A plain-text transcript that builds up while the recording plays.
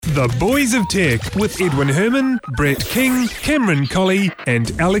The Boys of Tech with Edwin Herman, Brett King, Cameron Colley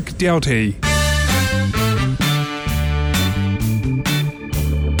and Alec Doughty.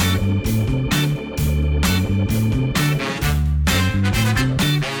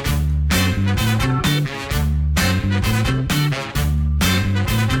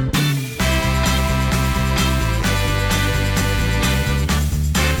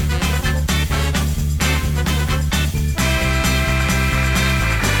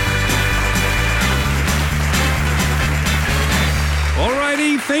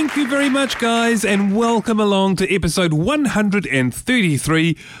 Thank you very much, guys, and welcome along to episode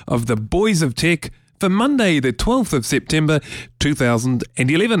 133 of The Boys of Tech for Monday, the 12th of September,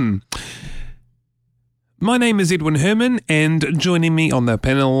 2011. My name is Edwin Herman, and joining me on the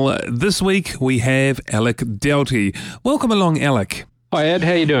panel this week, we have Alec Doughty. Welcome along, Alec. Hi, Ed.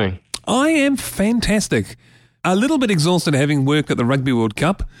 How are you doing? I am fantastic. A little bit exhausted having worked at the Rugby World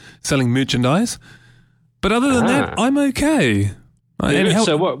Cup, selling merchandise, but other than that, I'm okay.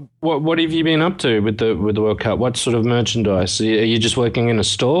 So what have you been up to with the World Cup? What sort of merchandise? Are you just working in a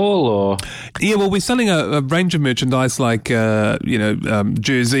stall or? Yeah, well, we're selling a range of merchandise like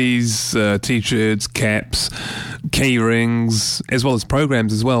jerseys, t-shirts, caps, key rings, as well as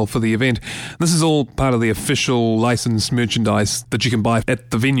programs as well for the event. This is all part of the official licensed merchandise that you can buy at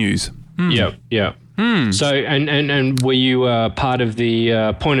the venues. Yeah. So, and were you part of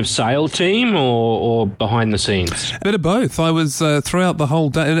the point of sale team or behind the scenes? A bit of both. I was throughout the whole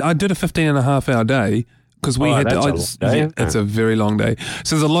day. I did a 15.5-hour day because we had. It's a very long day.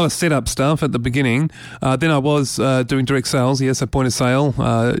 So there's a lot of setup stuff at the beginning. Then I was doing direct sales. Yes, a point of sale.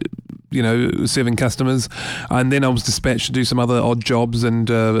 Serving customers, and then I was dispatched to do some other odd jobs and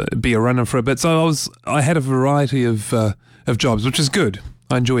be a runner for a bit. So I had a variety of jobs, which is good.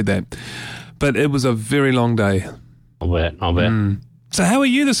 I enjoyed that. But it was a very long day. I'll bet. So how are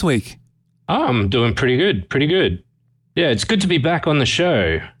you this week? I'm doing pretty good. Yeah, it's good to be back on the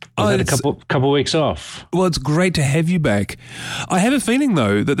show. I've had a couple weeks off. Well, it's great to have you back. I have a feeling,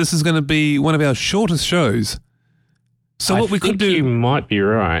 though, that this is going to be one of our shortest shows. So what we could do, you might be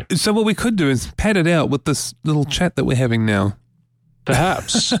right. So what we could do is pad it out with this little chat that we're having now.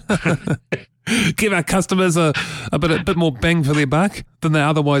 Perhaps. Give our customers a bit more bang for their buck than they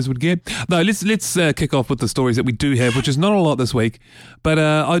otherwise would get. No, let's kick off with the stories that we do have, which is not a lot this week. But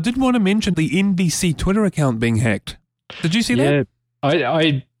I did want to mention the NBC Twitter account being hacked. Did you see that?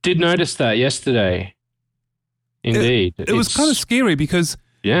 I did notice that yesterday. Indeed. It was kind of scary because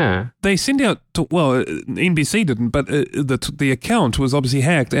they sent out NBC didn't, but the account was obviously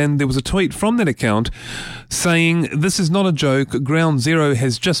hacked, and there was a tweet from that account saying, "This is not a joke. Ground Zero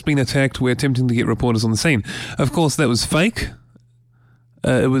has just been attacked. We're attempting to get reporters on the scene." Of course, that was fake.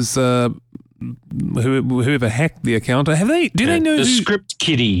 It was whoever hacked the account. Do they know the script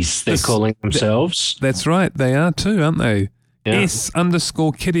kiddies? They're calling themselves. That's right. They are too, aren't they? Yeah.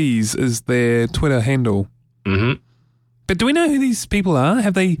 S_kiddies is their Twitter handle. Mm-hmm. But do we know who these people are?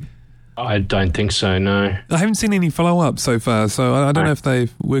 Have they? I don't think so, no. I haven't seen any follow-up so far, so I don't know if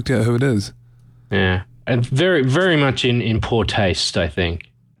they've worked out who it is. Yeah, and very, very much in poor taste, I think.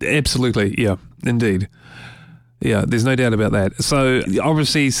 Absolutely, yeah, indeed. Yeah, there's no doubt about that. So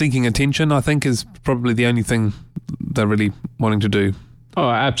obviously seeking attention, I think, is probably the only thing they're really wanting to do. Oh,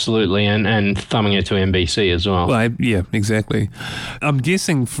 absolutely, and thumbing it to NBC as well. Well, yeah, exactly. I'm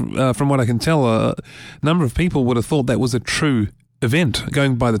guessing, from what I can tell, a number of people would have thought that was a true event,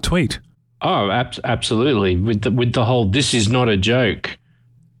 going by the tweet. Oh, absolutely. With the whole "this is not a joke"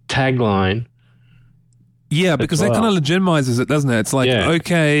 tagline. Yeah, because that kind of legitimizes it, doesn't it? It's like,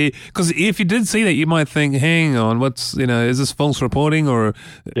 okay, because if you did see that, you might think, hang on, is this false reporting? Or,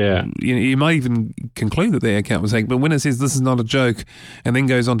 you might even conclude that their account was hacked. But when it says this is not a joke and then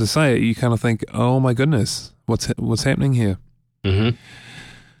goes on to say it, you kind of think, oh my goodness, what's happening here? Mm-hmm.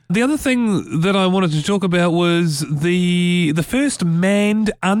 The other thing that I wanted to talk about was the first manned,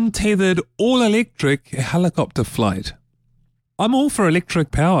 untethered, all-electric helicopter flight. I'm all for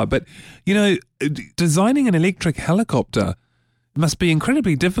electric power, but, designing an electric helicopter must be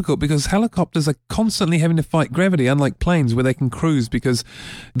incredibly difficult because helicopters are constantly having to fight gravity, unlike planes where they can cruise because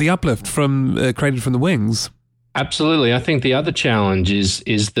the uplift created from the wings. Absolutely. I think the other challenge is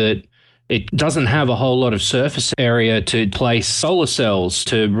that it doesn't have a whole lot of surface area to place solar cells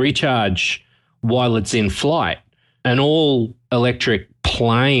to recharge while it's in flight. An all-electric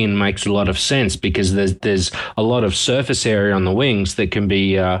plane makes a lot of sense because there's a lot of surface area on the wings that can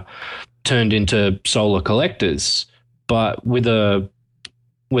be turned into solar collectors. But with a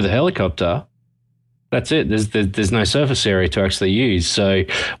helicopter, that's it. There's no surface area to actually use. So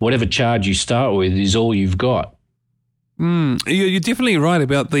whatever charge you start with is all you've got. You're definitely right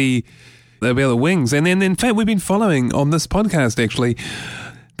about the wings. And then, in fact, we've been following on this podcast, actually,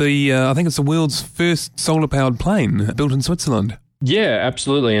 I think it's the world's first solar-powered plane built in Switzerland. Yeah,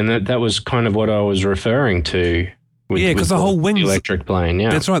 absolutely. And that was kind of what I was referring to. Because the whole wings... electric plane, yeah.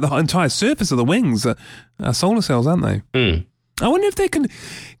 That's right. The entire surface of the wings are solar cells, aren't they? Mm. I wonder if they can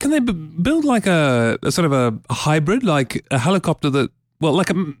they build like a sort of a hybrid, like a helicopter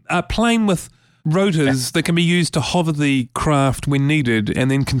like a plane with rotors that can be used to hover the craft when needed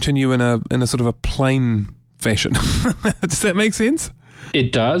and then continue in a sort of a plane fashion. Does that make sense?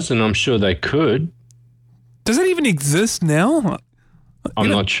 It does, and I'm sure they could. Does it even exist now? I'm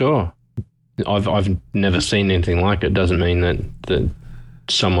not sure. I've never seen anything like it. Doesn't mean that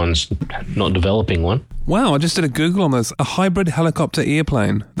someone's not developing one. Wow, I just did a Google on this. A hybrid helicopter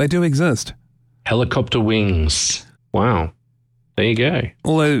airplane. They do exist. Helicopter wings. Wow. There you go.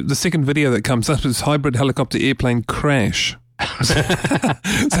 Although the second video that comes up is hybrid helicopter airplane crash. So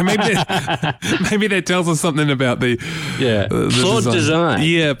maybe that tells us something about the flawed design.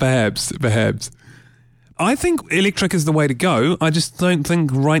 Yeah, perhaps. I think electric is the way to go. I just don't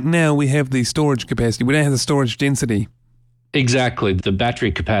think right now we have the storage capacity. We don't have the storage density. Exactly. The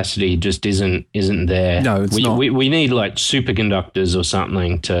battery capacity just isn't there. No, it's not. We need like superconductors or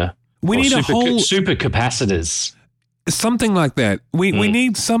something to... We need a whole... Supercapacitors. Something like that. We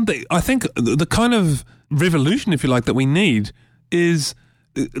need something... I think the kind of revolution, if you like, that we need is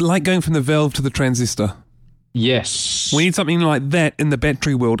like going from the valve to the transistor. Yes. We need something like that in the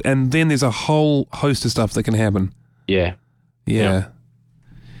battery world, and then there's a whole host of stuff that can happen. Yeah.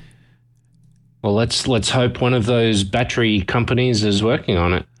 Well, let's hope one of those battery companies is working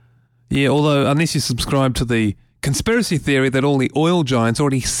on it. Yeah, although unless you subscribe to the conspiracy theory that all the oil giants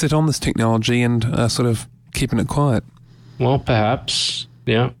already sit on this technology and are sort of keeping it quiet. Well, perhaps.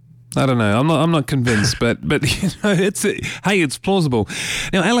 Yeah. I don't know. I'm not convinced, but it's plausible.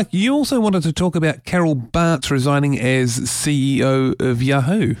 Now, Alec, you also wanted to talk about Carol Bartz resigning as CEO of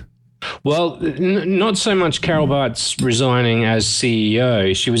Yahoo. Well, not so much Carol Bartz resigning as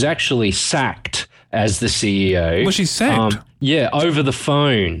CEO. She was actually sacked as the CEO. Was she sacked? Yeah, over the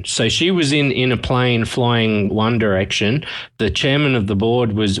phone. So she was in a plane flying one direction. The chairman of the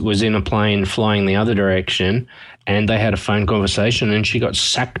board was in a plane flying the other direction. And they had a phone conversation, and she got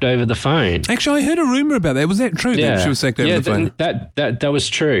sacked over the phone. Actually, I heard a rumor about that. Was that true? Yeah. That she was sacked over the phone? That was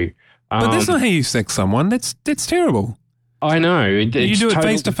true. But that's not how you sack someone. That's terrible. I know. You do it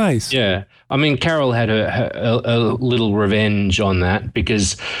face to face. Yeah. I mean, Carol had a little revenge on that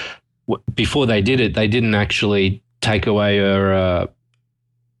because before they did it, they didn't actually take away her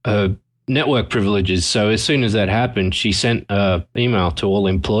network privileges. So as soon as that happened, she sent an email to all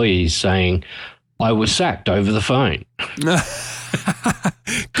employees saying, I was sacked over the phone.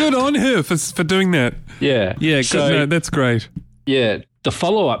 Good on her for doing that. Yeah. Yeah, so, no, that's great. Yeah. The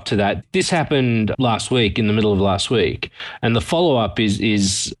follow-up to that, this happened last week, in the middle of last week. And the follow-up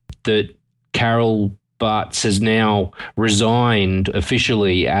is that Carol Bartz has now resigned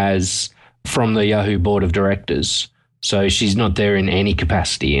officially from the Yahoo board of directors. So she's not there in any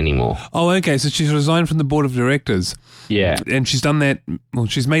capacity anymore. Oh, okay. So she's resigned from the board of directors. Yeah. And she's done that,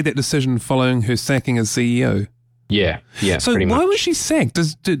 she's made that decision following her sacking as CEO. Yeah, so pretty much. Why was she sacked?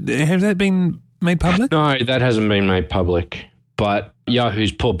 Has that been made public? No, that hasn't been made public. But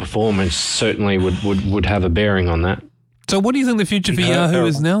Yahoo's poor performance certainly would have a bearing on that. So what do you think the future for Yahoo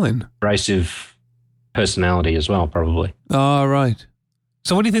is now then? Abrasive personality as well, probably. Oh, right.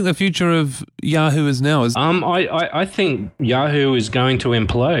 So what do you think the future of Yahoo is now? I think Yahoo is going to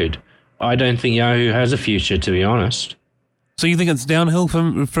implode. I don't think Yahoo has a future, to be honest. So you think it's downhill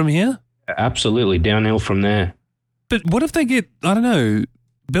from here? Absolutely, downhill from there. But what if they get, I don't know,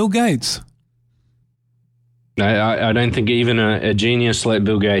 Bill Gates? I don't think even a genius like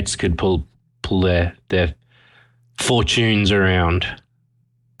Bill Gates could pull their fortunes around.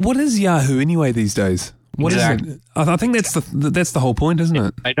 What is Yahoo anyway these days? What is it? I think that's the whole point, isn't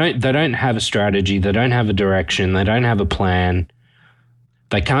it? They don't have a strategy. They don't have a direction. They don't have a plan.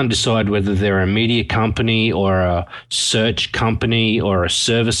 They can't decide whether they're a media company or a search company or a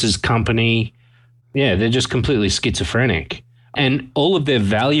services company. Yeah, they're just completely schizophrenic. And all of their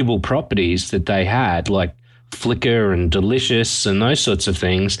valuable properties that they had, like Flickr and Delicious and those sorts of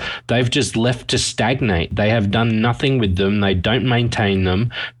things, they've just left to stagnate. They have done nothing with them. They don't maintain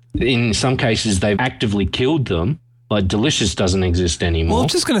them. In some cases, they've actively killed them. Like Delicious doesn't exist anymore. Well, I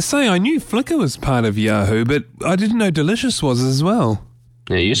was just going to say, I knew Flickr was part of Yahoo, but I didn't know Delicious was as well.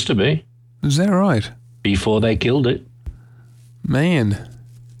 It used to be. Is that right? Before they killed it. Man.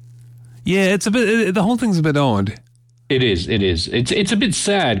 Yeah, it's a bit. The whole thing's a bit odd. It is. It's a bit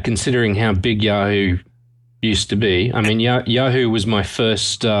sad considering how big Yahoo used to be. I mean, Yahoo was my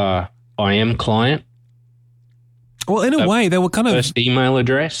first IM client. Well, in a way, they were kind of first email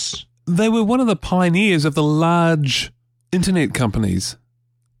address. They were one of the pioneers of the large internet companies.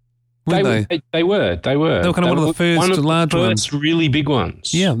 They were. They were kind of one of the first large ones. Really big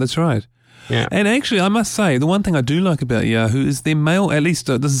ones. Yeah, that's right. Yeah. And actually, I must say, the one thing I do like about Yahoo is their mail, at least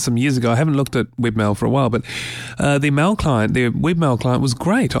this is some years ago, I haven't looked at webmail for a while, but their mail client, their webmail client was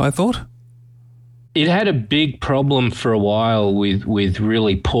great, I thought. It had a big problem for a while with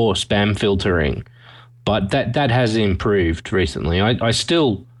really poor spam filtering, but that has improved recently. I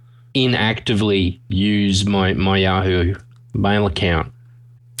still inactively use my Yahoo mail account.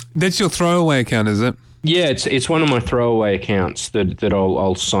 That's your throwaway account, is it? Yeah, it's one of my throwaway accounts that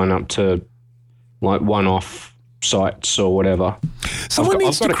I'll sign up to, like one-off sites or whatever. I've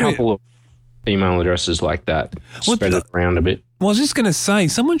got a couple of email addresses like that, spread it around a bit. Well, I was just going to say,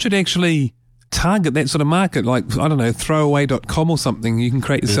 someone should actually target that sort of market, like, I don't know, throwaway.com or something. You can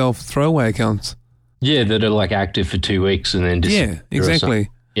create yourself throwaway accounts. Yeah, that are like active for 2 weeks and then disappear. Yeah, exactly.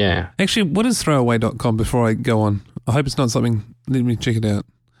 Yeah. Actually, what is throwaway.com before I go on? I hope it's not something. Let me check it out.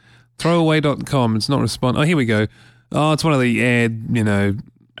 Throwaway.com. It's not respond. Oh, here we go. Oh, it's one of the ad, what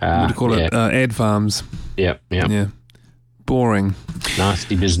do you call it? Ad farms. Yep. Yeah. Boring.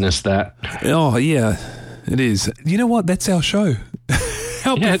 Nasty business, that. Oh, yeah, it is. You know what? That's our show.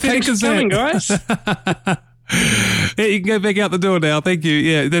 How pathetic is that? Guys. Yeah, you can go back out the door now. Thank you.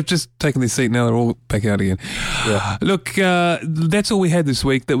 Yeah, they've just taken their seat. Now they're all back out again. Yeah. Look, that's all we had this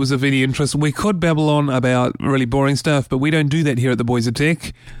week that was of any interest. We could babble on about really boring stuff, but we don't do that here at the Boys of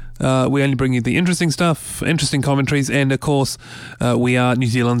Tech. We only bring you the interesting stuff, interesting commentaries, and of course, we are New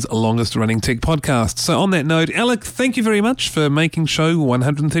Zealand's longest running tech podcast. So on that note, Alec, thank you very much for making show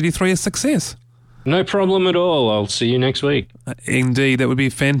 133 a success. No problem at all. I'll see you next week. Indeed, that would be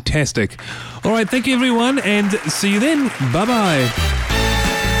fantastic. All right, thank you everyone, and see you then. Bye-bye.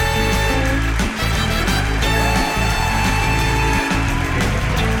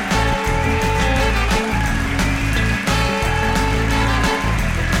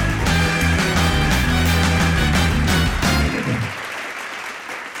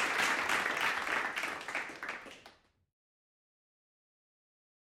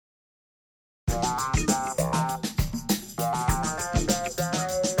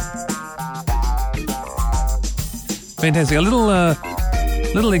 Fantastic. A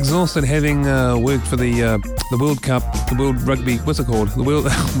little exhausted having worked for the World Cup, the World Rugby. What's it called?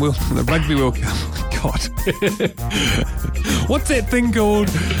 The Rugby World Cup. God, what's that thing called?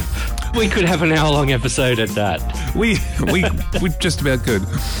 We could have an hour-long episode at that. We just about could.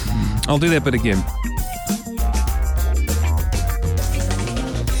 I'll do that bit again.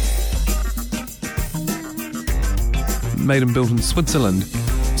 Made and built in Switzerland.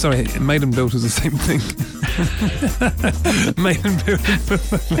 Sorry, made and built is the same thing.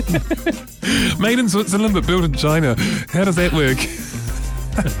 Made in Switzerland but built in China. How does that work?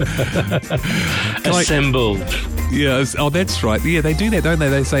 Assembled. Yeah. Oh, that's right. Yeah, they do that, don't they?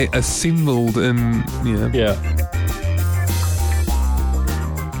 They say assembled in. Yeah.